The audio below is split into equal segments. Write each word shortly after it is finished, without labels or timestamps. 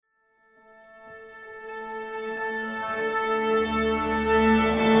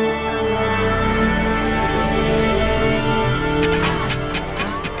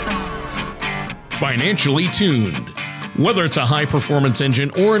Financially Tuned. Whether it's a high-performance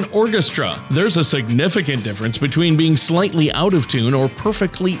engine or an orchestra, there's a significant difference between being slightly out of tune or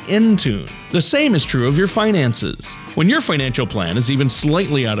perfectly in tune. The same is true of your finances. When your financial plan is even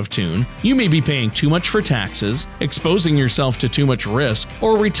slightly out of tune, you may be paying too much for taxes, exposing yourself to too much risk,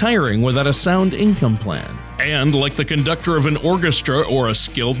 or retiring without a sound income plan. And like the conductor of an orchestra or a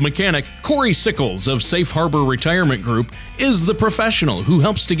skilled mechanic, Corey Sickles of Safe Harbor Retirement Group is the professional who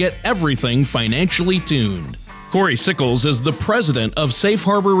helps to get everything financially tuned. Corey Sickles is the president of Safe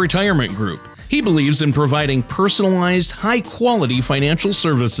Harbor Retirement Group. He believes in providing personalized, high-quality financial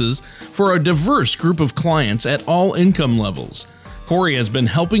services for a diverse group of clients at all income levels. Corey has been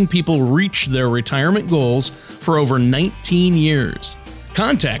helping people reach their retirement goals for over 19 years.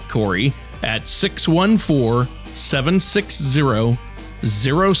 Contact Corey at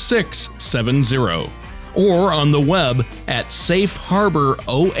 614-760-0670 or on the web at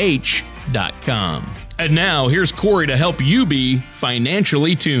safeharboroh.com. And now, here's Corey to help you be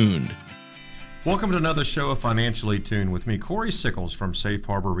financially tuned. Welcome to another show of Financially Tuned with me, Corey Sickles from Safe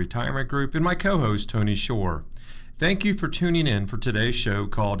Harbor Retirement Group, and my co-host, Tony Shore. Thank you for tuning in for today's show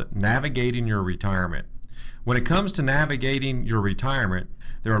called Navigating Your Retirement. When it comes to navigating your retirement,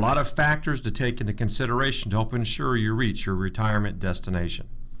 there are a lot of factors to take into consideration to help ensure you reach your retirement destination.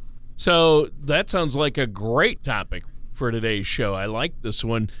 So that sounds like a great topic for today's show. I like this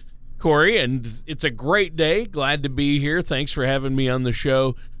one, Corey, and it's a great day. Glad to be here. Thanks for having me on the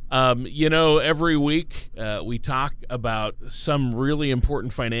show. Every week we talk about some really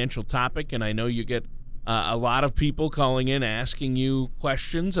important financial topic, and I know you get a lot of people calling in asking you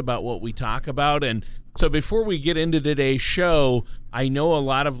questions about what we talk about. And so before we get into today's show, I know a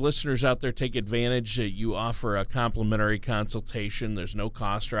lot of listeners out there take advantage that you offer a complimentary consultation. There's no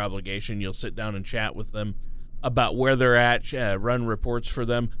cost or obligation. You'll sit down and chat with them about where they're at, run reports for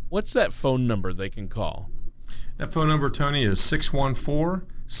them. What's that phone number they can call? That phone number, Tony, is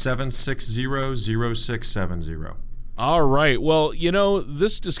 614-760-0670. All right. Well,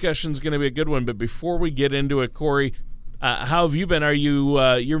 this discussion is going to be a good one, but before we get into it, Corey, how have you been? Are you,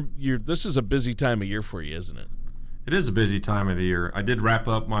 this is a busy time of year for you, isn't it? It is a busy time of the year. I did wrap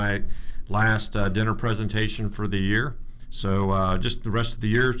up my last dinner presentation for the year. So just the rest of the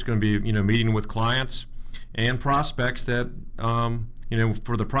year, it's going to be, meeting with clients and prospects that,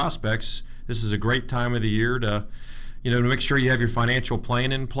 for the prospects, this is a great time of the year to make sure you have your financial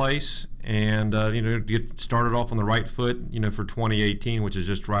plan in place and, get started off on the right foot, for 2018, which is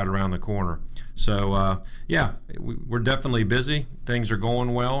just right around the corner. So, we're definitely busy. Things are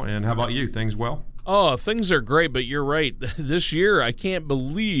going well. And how about you? Things well? Oh, things are great, but you're right. This year, I can't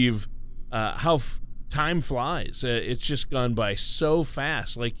believe how time flies. It's just gone by so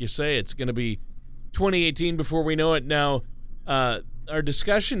fast. Like you say, it's going to be 2018 before we know it. Now, our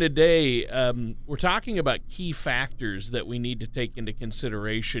discussion today, we're talking about key factors that we need to take into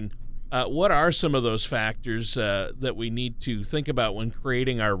consideration. What are some of those factors that we need to think about when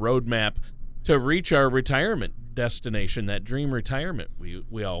creating our roadmap to reach our retirement destination, that dream retirement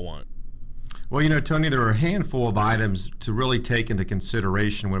we all want? Well, Tony, there are a handful of items to really take into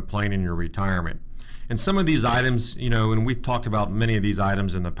consideration when planning your retirement. And some of these items, and we've talked about many of these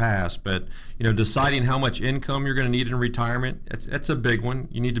items in the past, but, deciding how much income you're going to need in retirement, that's a big one.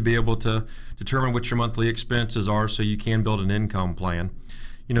 You need to be able to determine what your monthly expenses are so you can build an income plan.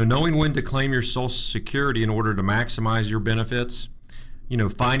 Knowing when to claim your Social Security in order to maximize your benefits,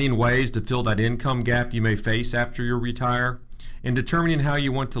 finding ways to fill that income gap you may face after you retire, and determining how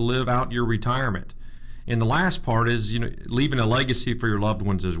you want to live out your retirement. And the last part is, leaving a legacy for your loved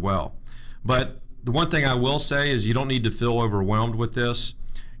ones as well. But the one thing I will say is you don't need to feel overwhelmed with this.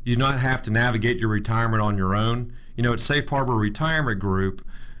 You do not have to navigate your retirement on your own. At Safe Harbor Retirement Group,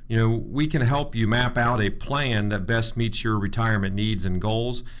 we can help you map out a plan that best meets your retirement needs and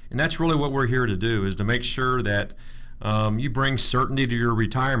goals. And that's really what we're here to do, is to make sure that you bring certainty to your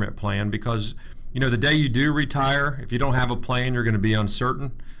retirement plan, because, the day you do retire, if you don't have a plan, you're going to be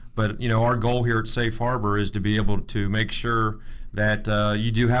uncertain. But, our goal here at Safe Harbor is to be able to make sure that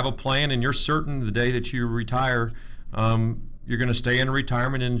you do have a plan and you're certain the day that you retire, you're going to stay in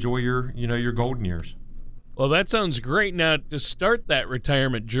retirement and enjoy your golden years. Well, that sounds great. Now, to start that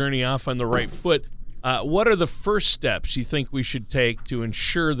retirement journey off on the right foot, what are the first steps you think we should take to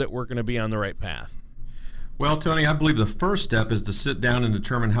ensure that we're going to be on the right path? Well, Tony, I believe the first step is to sit down and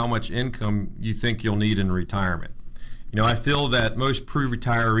determine how much income you think you'll need in retirement. I feel that most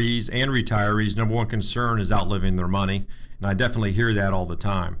pre-retirees and retirees' number one concern is outliving their money, and I definitely hear that all the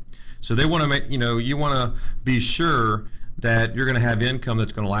time. So they want to make, you want to be sure that you're going to have income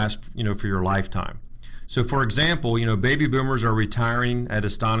that's going to last, for your lifetime. So, for example, baby boomers are retiring at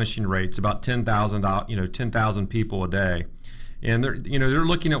astonishing rates, about 10,000 people a day, and they're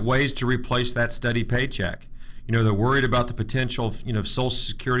looking at ways to replace that steady paycheck. They're worried about the potential of Social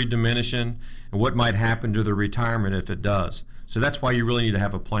Security diminishing and what might happen to their retirement if it does. So that's why you really need to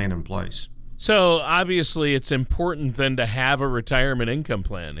have a plan in place. So obviously, it's important then to have a retirement income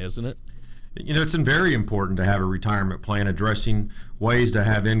plan, isn't it? It's very important to have a retirement plan addressing ways to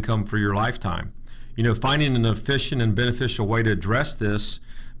have income for your lifetime. Finding an efficient and beneficial way to address this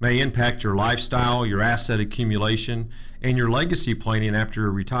may impact your lifestyle, your asset accumulation, and your legacy planning after you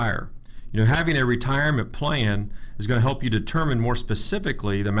retire. Having a retirement plan is going to help you determine more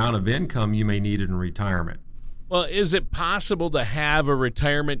specifically the amount of income you may need in retirement. Well, is it possible to have a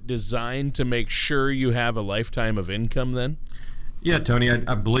retirement designed to make sure you have a lifetime of income then? Yeah, Tony,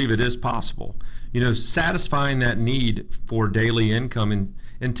 I believe it is possible. Satisfying that need for daily income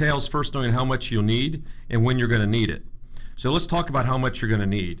entails first knowing how much you'll need and when you're going to need it. So let's talk about how much you're going to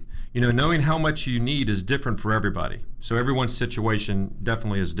need. Knowing how much you need is different for everybody. So everyone's situation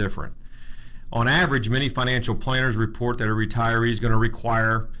definitely is different. On average, many financial planners report that a retiree is going to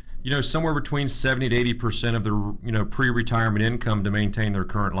require, somewhere between 70 to 80% of their, pre-retirement income to maintain their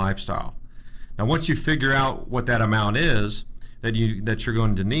current lifestyle. Now, once you figure out what that amount is that you're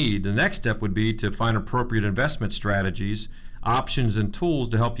going to need, the next step would be to find appropriate investment strategies, options, and tools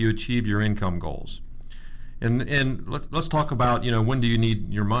to help you achieve your income goals. And let's talk about, when do you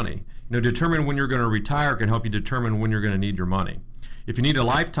need your money? Determine when you're going to retire can help you determine when you're going to need your money. If you need a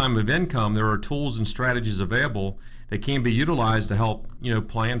lifetime of income, there are tools and strategies available that can be utilized to help,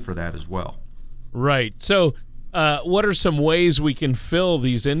 plan for that as well. Right. So what are some ways we can fill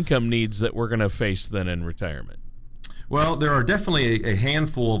these income needs that we're going to face then in retirement? Well, there are definitely a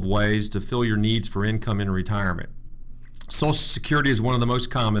handful of ways to fill your needs for income in retirement. Social Security is one of the most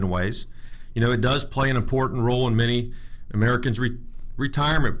common ways. It does play an important role in many Americans'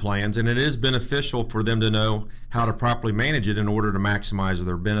 retirement plans, and it is beneficial for them to know how to properly manage it in order to maximize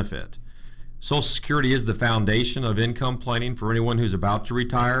their benefit. Social Security is the foundation of income planning for anyone who's about to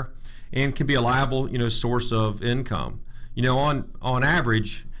retire and can be a reliable, source of income. On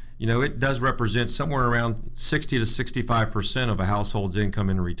average, it does represent somewhere around 60 to 65% of a household's income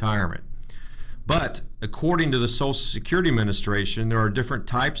in retirement. But according to the Social Security Administration, there are different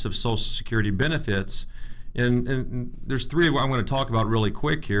types of Social Security benefits. And there's three I'm going to talk about really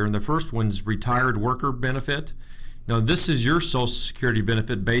quick here. And the first one's retired worker benefit. Now, this is your Social Security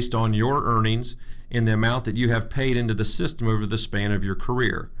benefit based on your earnings and the amount that you have paid into the system over the span of your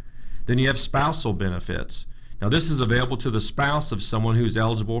career. Then you have spousal benefits. Now, this is available to the spouse of someone who's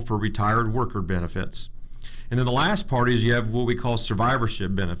eligible for retired worker benefits. And then the last part is you have what we call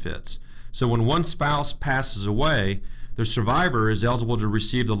survivorship benefits. So when one spouse passes away, the survivor is eligible to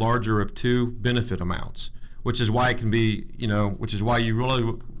receive the larger of two benefit amounts, which is why it can be, which is why you really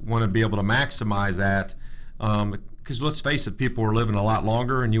want to be able to maximize that. Because let's face it, people are living a lot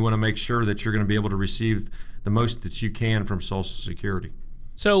longer, and you want to make sure that you're going to be able to receive the most that you can from Social Security.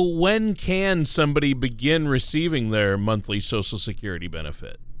 So when can somebody begin receiving their monthly Social Security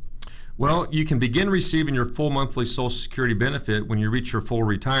benefit? Well, you can begin receiving your full monthly Social Security benefit when you reach your full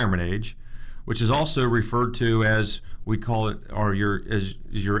retirement age, which is also referred to as, we call it, or your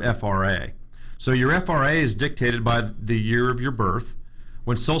FRA. So your FRA is dictated by the year of your birth.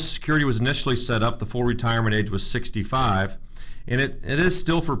 When Social Security was initially set up, the full retirement age was 65, and it is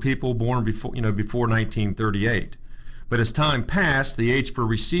still for people born before 1938. But as time passed, the age for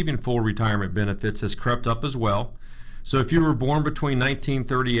receiving full retirement benefits has crept up as well. So if you were born between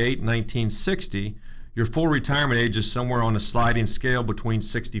 1938 and 1960, your full retirement age is somewhere on a sliding scale between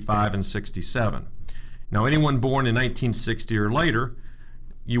 65 and 67. Now, anyone born in 1960 or later,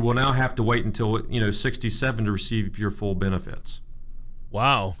 you will now have to wait until 67 to receive your full benefits.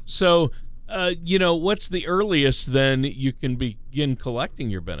 Wow. So, what's the earliest then you can begin collecting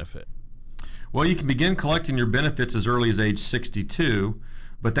your benefit? Well, you can begin collecting your benefits as early as age 62,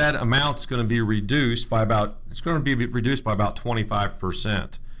 but that amount's going to be reduced by about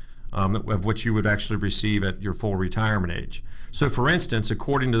 25%. Of what you would actually receive at your full retirement age. So for instance,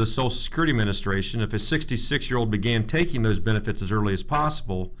 according to the Social Security Administration, if a 66-year-old began taking those benefits as early as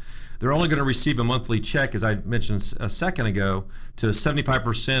possible, they're only going to receive a monthly check, as I mentioned a second ago, to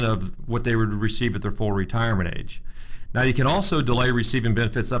 75% of what they would receive at their full retirement age. Now, you can also delay receiving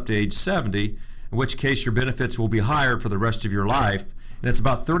benefits up to age 70, in which case your benefits will be higher for the rest of your life, and it's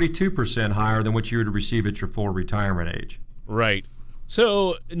about 32% higher than what you would receive at your full retirement age. Right.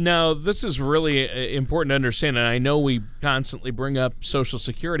 So now this is really important to understand, and I know we constantly bring up Social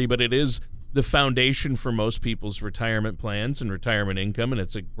Security, but it is the foundation for most people's retirement plans and retirement income, and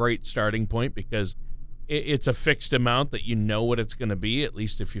it's a great starting point because it's a fixed amount that you know what it's going to be, at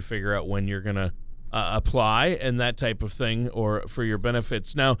least if you figure out when you're going to apply and that type of thing, or for your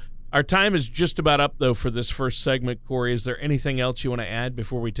benefits. Now, our time is just about up, though, for this first segment. Corey, is there anything else you want to add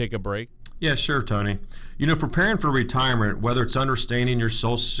before we take a break? Yeah, sure, Tony. Preparing for retirement, whether it's understanding your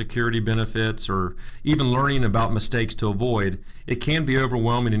Social Security benefits or even learning about mistakes to avoid, it can be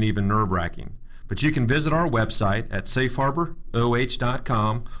overwhelming and even nerve-wracking. But you can visit our website at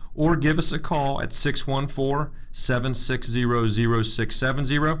safeharboroh.com or give us a call at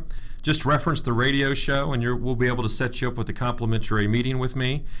 614-760-0670. Just reference the radio show and we'll be able to set you up with a complimentary meeting with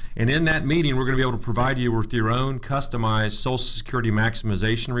me. And in that meeting, we're going to be able to provide you with your own customized Social Security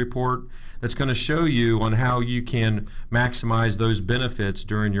maximization report that's going to show you on how you can maximize those benefits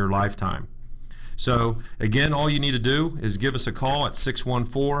during your lifetime. So again, all you need to do is give us a call at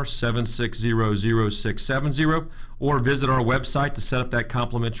 614-760-0670 or visit our website to set up that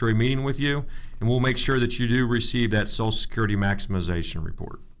complimentary meeting with you, and we'll make sure that you do receive that Social Security maximization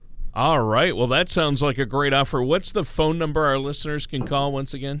report. All right. Well, that sounds like a great offer. What's the phone number our listeners can call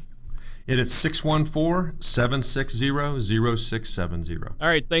once again? It is 614-760-0670. All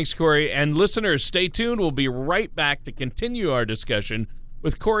right. Thanks, Corey. And listeners, stay tuned. We'll be right back to continue our discussion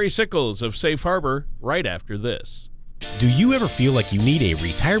with Corey Sickles of Safe Harbor right after this. Do you ever feel like you need a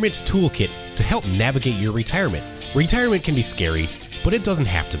retirement toolkit to help navigate your retirement? Retirement can be scary, but it doesn't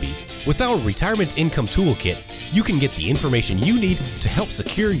have to be. With our Retirement Income Toolkit, you can get the information you need to help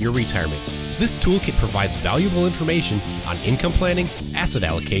secure your retirement. This toolkit provides valuable information on income planning, asset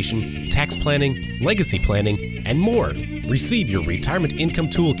allocation, tax planning, legacy planning, and more. Receive your Retirement Income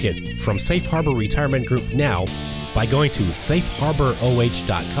Toolkit from Safe Harbor Retirement Group now by going to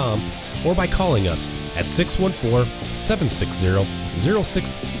safeharboroh.com or by calling us at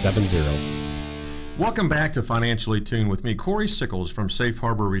 614-760-0670. Welcome back to Financially Tuned with me, Corey Sickles from Safe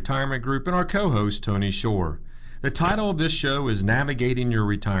Harbor Retirement Group, and our co-host, Tony Shore. The title of this show is Navigating Your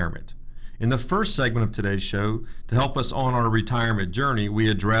Retirement. In the first segment of today's show, to help us on our retirement journey, we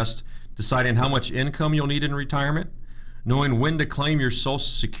addressed deciding how much income you'll need in retirement, knowing when to claim your Social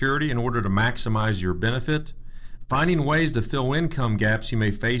Security in order to maximize your benefit, finding ways to fill income gaps you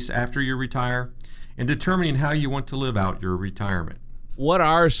may face after you retire, and determining how you want to live out your retirement. What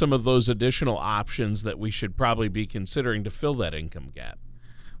are some of those additional options that we should probably be considering to fill that income gap?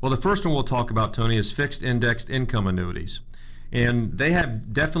 Well, the first one we'll talk about, Tony, is fixed indexed income annuities. And they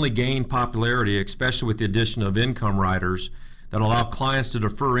have definitely gained popularity, especially with the addition of income riders that allow clients to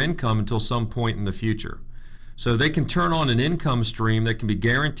defer income until some point in the future. So they can turn on an income stream that can be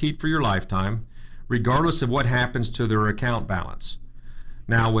guaranteed for your lifetime, regardless of what happens to their account balance.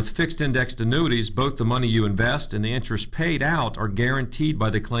 Now, with fixed indexed annuities, both the money you invest and the interest paid out are guaranteed by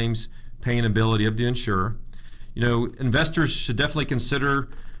the claims paying ability of the insurer. Investors should definitely consider,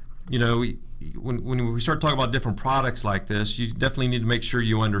 when we start talking about different products like this, you definitely need to make sure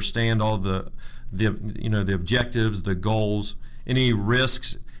you understand all the objectives, the goals, any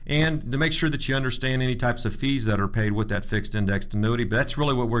risks, and to make sure that you understand any types of fees that are paid with that fixed indexed annuity. But that's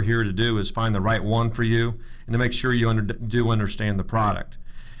really what we're here to do, is find the right one for you and to make sure you do understand the product.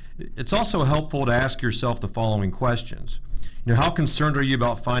 It's also helpful to ask yourself the following questions. How concerned are you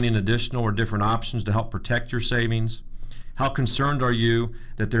about finding additional or different options to help protect your savings? How concerned are you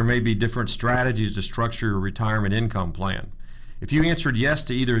that there may be different strategies to structure your retirement income plan? If you answered yes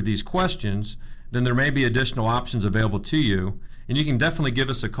to either of these questions, then there may be additional options available to you, and you can definitely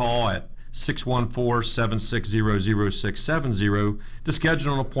give us a call at 614-760-0670 to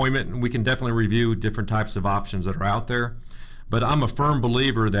schedule an appointment, and we can definitely review different types of options that are out there. But I'm a firm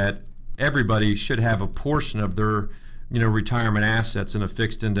believer that everybody should have a portion of their retirement assets in a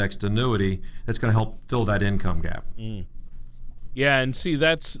fixed indexed annuity that's going to help fill that income gap. Yeah, and see,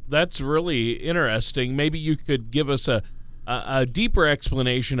 that's really interesting. Maybe you could give us a deeper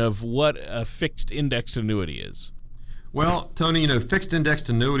explanation of what a fixed indexed annuity is. Well, Tony, fixed indexed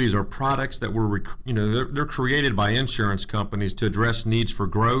annuities are products that were, they're created by insurance companies to address needs for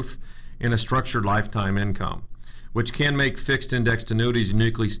growth and a structured lifetime income, which can make fixed indexed annuities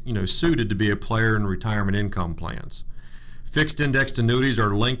uniquely, suited to be a player in retirement income plans. Fixed indexed annuities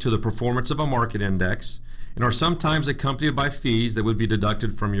are linked to the performance of a market index and are sometimes accompanied by fees that would be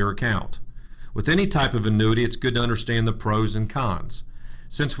deducted from your account. With any type of annuity, it's good to understand the pros and cons.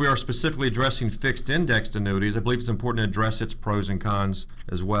 Since we are specifically addressing fixed indexed annuities, I believe it's important to address its pros and cons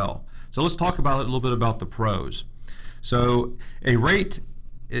as well. So let's talk about it a little bit about the pros. So a rate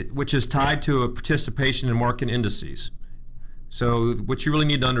which is tied to a participation in market indices. So what you really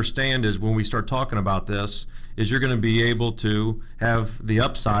need to understand is when we start talking about this is you're going to be able to have the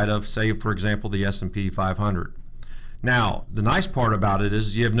upside of, say, for example, the S&P 500. Now, the nice part about it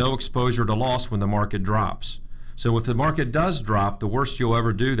is you have no exposure to loss when the market drops. So if the market does drop, the worst you'll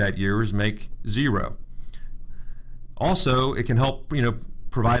ever do that year is make zero. Also, it can help,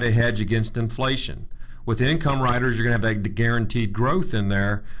 provide a hedge against inflation. With the income riders, you're going to have that guaranteed growth in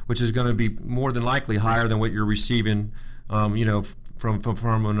there, which is going to be more than likely higher than what you're receiving,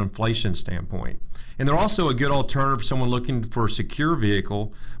 from an inflation standpoint. And they're also a good alternative for someone looking for a secure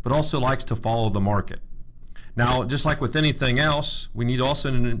vehicle, but also likes to follow the market. Now, just like with anything else, we need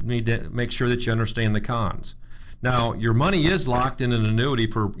to make sure that you understand the cons. Now, your money is locked in an annuity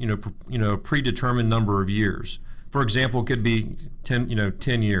for a predetermined number of years. For example, it could be 10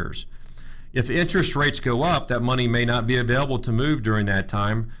 years. If interest rates go up, that money may not be available to move during that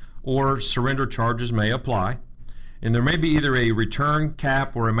time, or surrender charges may apply. And there may be either a return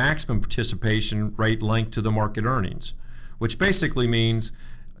cap or a maximum participation rate linked to the market earnings, which basically means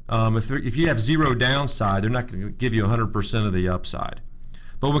if you have zero downside, they're not going to give you 100% of the upside.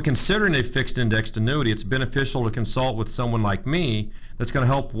 But when considering a fixed indexed annuity, it's beneficial to consult with someone like me that's going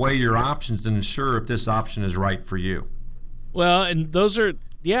to help weigh your options and ensure if this option is right for you. Well, and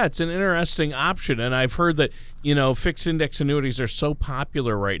it's an interesting option. And I've heard that, fixed index annuities are so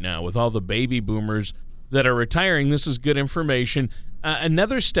popular right now with all the baby boomers that are retiring. This is good information.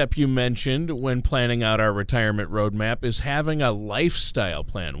 Another step you mentioned when planning out our retirement roadmap is having a lifestyle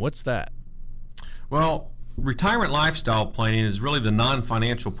plan. What's that? Well, retirement lifestyle planning is really the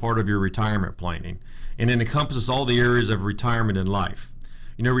non-financial part of your retirement planning, and it encompasses all the areas of retirement in life.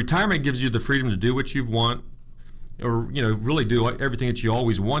 Retirement gives you the freedom to do what you want, or really do everything that you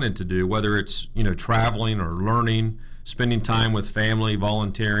always wanted to do, whether it's traveling or learning, spending time with family,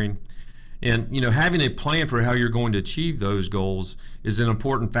 volunteering. And having a plan for how you're going to achieve those goals is an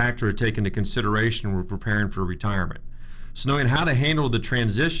important factor to take into consideration when we're preparing for retirement. So knowing how to handle the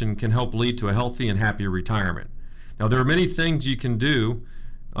transition can help lead to a healthy and happy retirement. Now, there are many things you can do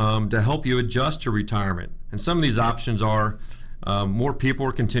to help you adjust your retirement. And some of these options are more people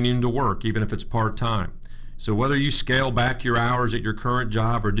are continuing to work, even if it's part-time. So whether you scale back your hours at your current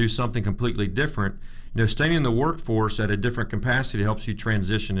job or do something completely different, staying in the workforce at a different capacity helps you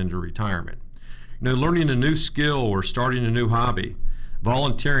transition into retirement. Learning a new skill or starting a new hobby,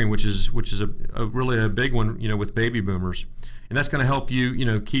 volunteering, which is really a big one, with baby boomers, and that's going to help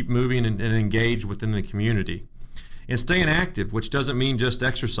you, keep moving and engage within the community. And staying active, which doesn't mean just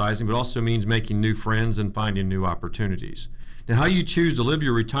exercising, but also means making new friends and finding new opportunities. Now, how you choose to live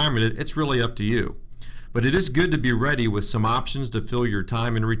your retirement, it's really up to you. But it is good to be ready with some options to fill your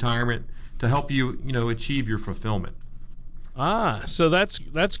time in retirement to help you, achieve your fulfillment. So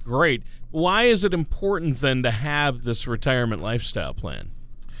that's great. Why is it important then to have this retirement lifestyle plan?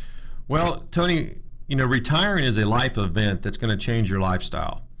 Well, Tony, retiring is a life event that's going to change your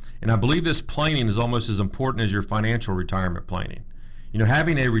lifestyle. And I believe this planning is almost as important as your financial retirement planning.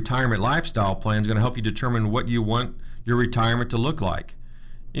 Having a retirement lifestyle plan is going to help you determine what you want your retirement to look like.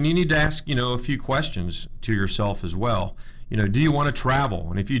 And you need to ask, a few questions to yourself as well. Do you want to travel?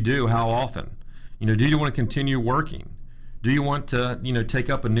 And if you do, how often? Do you want to continue working? Do you want to, take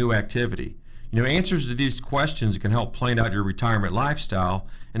up a new activity? Answers to these questions can help plan out your retirement lifestyle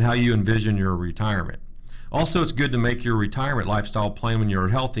and how you envision your retirement. Also, it's good to make your retirement lifestyle plan when you're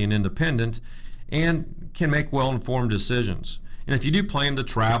healthy and independent and can make well-informed decisions. And if you do plan to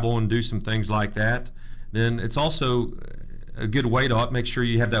travel and do some things like that, then it's also a good way to make sure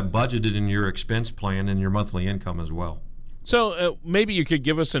you have that budgeted in your expense plan and your monthly income as well. So maybe you could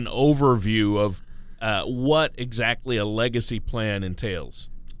give us an overview of what exactly a legacy plan entails.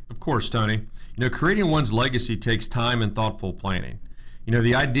 Of course, Tony. Creating one's legacy takes time and thoughtful planning.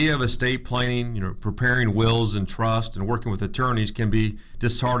 The idea of estate planning, preparing wills and trust and working with attorneys can be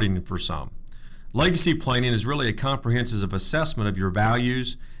disheartening for some. Legacy planning is really a comprehensive assessment of your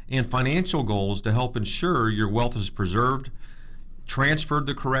values and financial goals to help ensure your wealth is preserved, transferred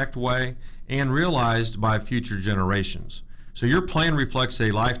the correct way, and realized by future generations. So your plan reflects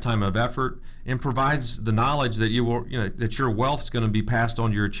a lifetime of effort and provides the knowledge that that your wealth is going to be passed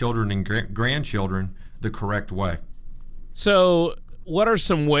on to your children and grandchildren the correct way. So what are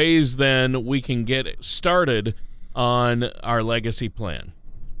some ways then we can get started on our legacy plan?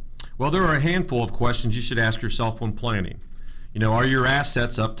 Well, there are a handful of questions you should ask yourself when planning. Are your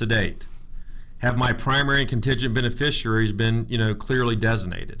assets up to date? Have my primary and contingent beneficiaries been, clearly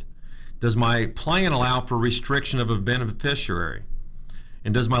designated? Does my plan allow for restriction of a beneficiary?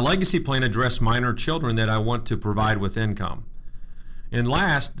 And does my legacy plan address minor children that I want to provide with income? And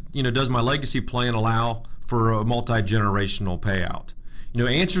last, does my legacy plan allow for a multi-generational payout?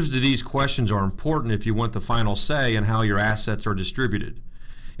 Answers to these questions are important if you want the final say in how your assets are distributed.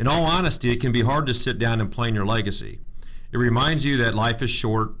 In all honesty, it can be hard to sit down and plan your legacy. It reminds you that life is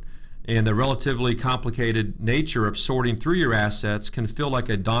short, and the relatively complicated nature of sorting through your assets can feel like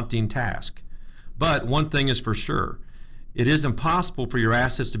a daunting task. But one thing is for sure, it is impossible for your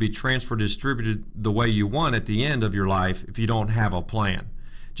assets to be transferred and distributed the way you want at the end of your life if you don't have a plan.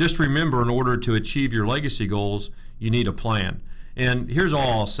 Just remember, in order to achieve your legacy goals, you need a plan. And here's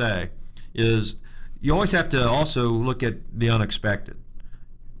all I'll say, is you always have to also look at the unexpected.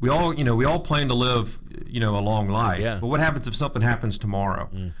 We all plan to live, a long life. Yeah. But what happens if something happens tomorrow?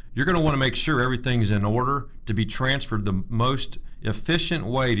 You're going to want to make sure everything's in order to be transferred the most efficient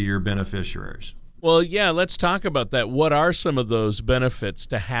way to your beneficiaries. Well, yeah, let's talk about that. What are some of those benefits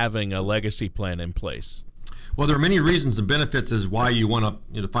to having a legacy plan in place? Well, there are many reasons and benefits as why you want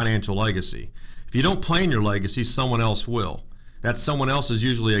a financial legacy. If you don't plan your legacy, someone else will. That someone else is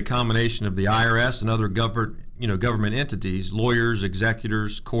usually a combination of the IRS and other government entities, lawyers,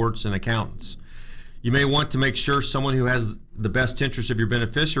 executors, courts, and accountants. You may want to make sure someone who has the best interest of your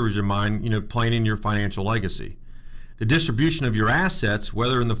beneficiaries in mind, planning your financial legacy. The distribution of your assets,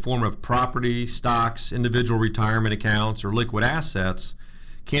 whether in the form of property, stocks, individual retirement accounts, or liquid assets,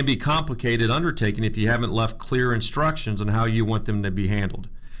 can be a complicated undertaking if you haven't left clear instructions on how you want them to be handled.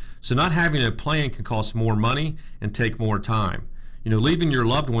 So not having a plan can cost more money and take more time. Leaving your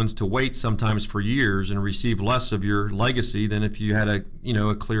loved ones to wait sometimes for years and receive less of your legacy than if you had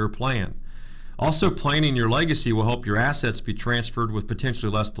a clear plan. Also, planning your legacy will help your assets be transferred with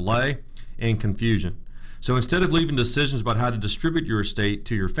potentially less delay and confusion. So instead of leaving decisions about how to distribute your estate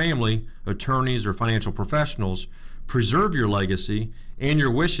to your family, attorneys, or financial professionals, preserve your legacy and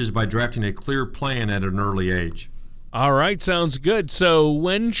your wishes by drafting a clear plan at an early age. All right, sounds good. So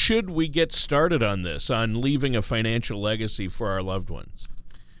when should we get started on this, on leaving a financial legacy for our loved ones?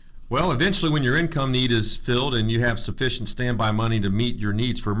 Well, eventually when your income need is filled and you have sufficient standby money to meet your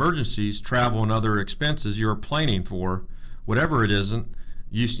needs for emergencies, travel, and other expenses you're planning for, whatever it isn't,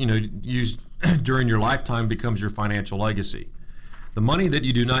 used during your lifetime becomes your financial legacy. The money that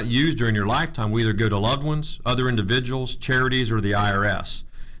you do not use during your lifetime will either go to loved ones, other individuals, charities, or the IRS.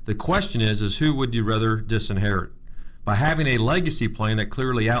 The question is who would you rather disinherit? By having a legacy plan that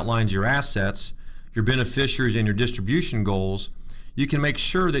clearly outlines your assets, your beneficiaries, and your distribution goals, you can make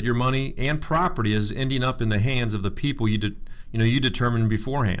sure that your money and property is ending up in the hands of the people you determined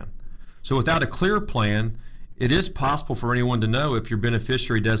beforehand. So without a clear plan, it is possible for anyone to know if your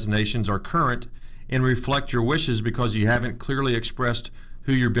beneficiary designations are current and reflect your wishes because you haven't clearly expressed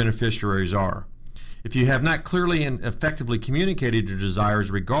who your beneficiaries are. If you have not clearly and effectively communicated your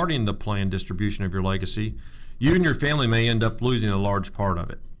desires regarding the planned distribution of your legacy, you and your family may end up losing a large part of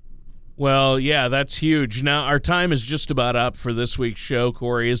it. Well, yeah, that's huge. Now, our time is just about up for this week's show,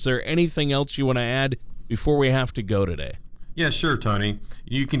 Corey. Is there anything else you want to add before we have to go today? Yeah, sure, Tony.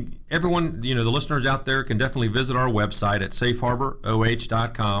 Everyone, the listeners out there can definitely visit our website at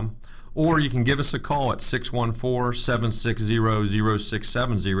safeharboroh.com, or you can give us a call at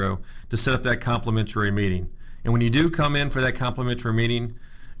 614-760-0670 to set up that complimentary meeting. And when you do come in for that complimentary meeting,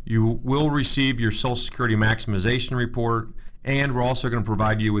 you will receive your Social Security maximization report, and we're also going to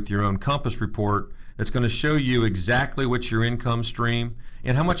provide you with your own Compass report that's going to show you exactly what's your income stream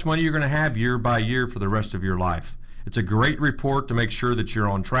and how much money you're going to have year by year for the rest of your life. It's a great report to make sure that you're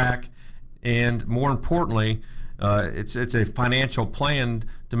on track, and more importantly, it's a financial plan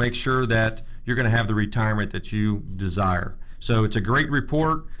to make sure that you're going to have the retirement that you desire. So it's a great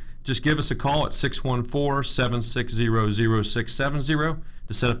report. Just give us a call at 614-760-0670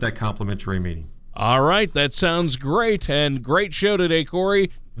 to set up that complimentary meeting. All right, that sounds great, and great show today,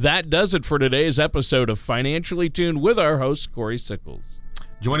 Corey. That does it for today's episode of Financially Tuned with our host, Corey Sickles.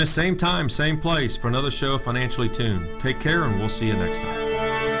 Join us same time, same place for another show of Financially Tuned. Take care, and we'll see you next time.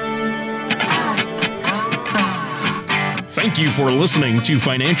 Thank you for listening to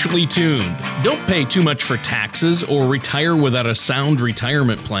Financially Tuned. Don't pay too much for taxes or retire without a sound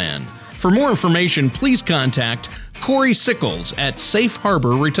retirement plan. For more information, please contact Corey Sickles at Safe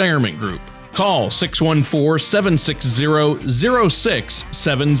Harbor Retirement Group. Call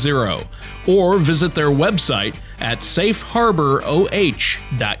 614-760-0670 or visit their website at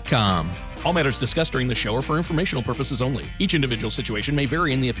safeharboroh.com. All matters discussed during the show are for informational purposes only. Each individual situation may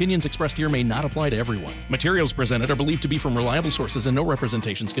vary, and the opinions expressed here may not apply to everyone. Materials presented are believed to be from reliable sources, and no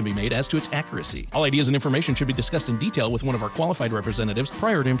representations can be made as to its accuracy. All ideas and information should be discussed in detail with one of our qualified representatives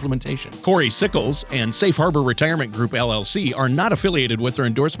prior to implementation. Corey Sickles and Safe Harbor Retirement Group, LLC, are not affiliated with or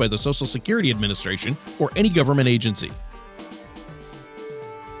endorsed by the Social Security Administration or any government agency.